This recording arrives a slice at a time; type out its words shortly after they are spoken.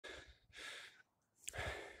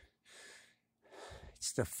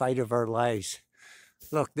It's the fight of our lives.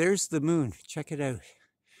 Look, there's the moon. Check it out.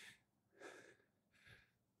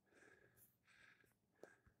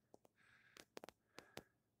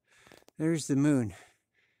 There's the moon.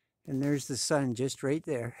 And there's the sun just right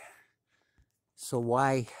there. So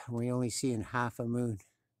why are we only seeing half a moon?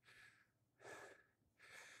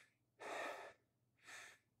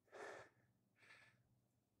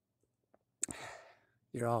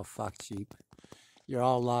 You're all fucked, sheep. You're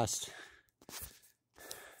all lost.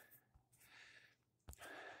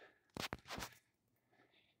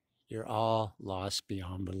 You're all lost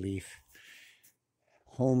beyond belief.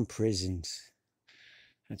 Home prisons.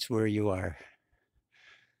 That's where you are.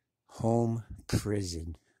 Home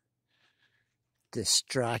prison.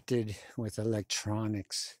 Distracted with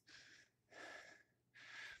electronics.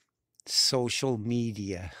 Social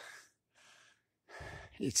media.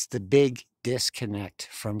 It's the big disconnect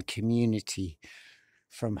from community,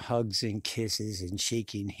 from hugs and kisses and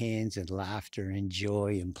shaking hands and laughter and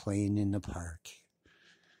joy and playing in the park.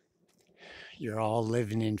 You're all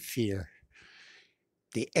living in fear.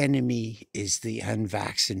 The enemy is the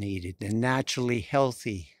unvaccinated, the naturally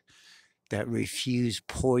healthy that refuse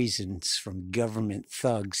poisons from government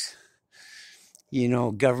thugs. You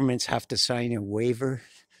know, governments have to sign a waiver,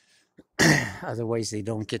 otherwise they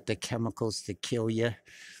don't get the chemicals to kill you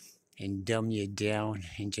and dumb you down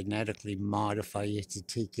and genetically modify you to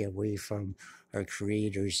take you away from our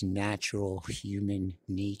Creator's natural human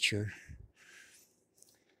nature.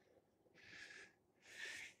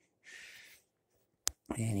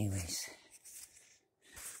 Anyways,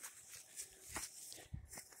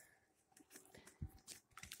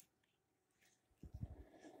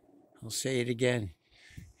 I'll say it again.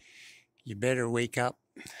 You better wake up,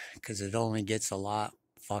 because it only gets a lot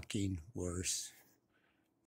fucking worse.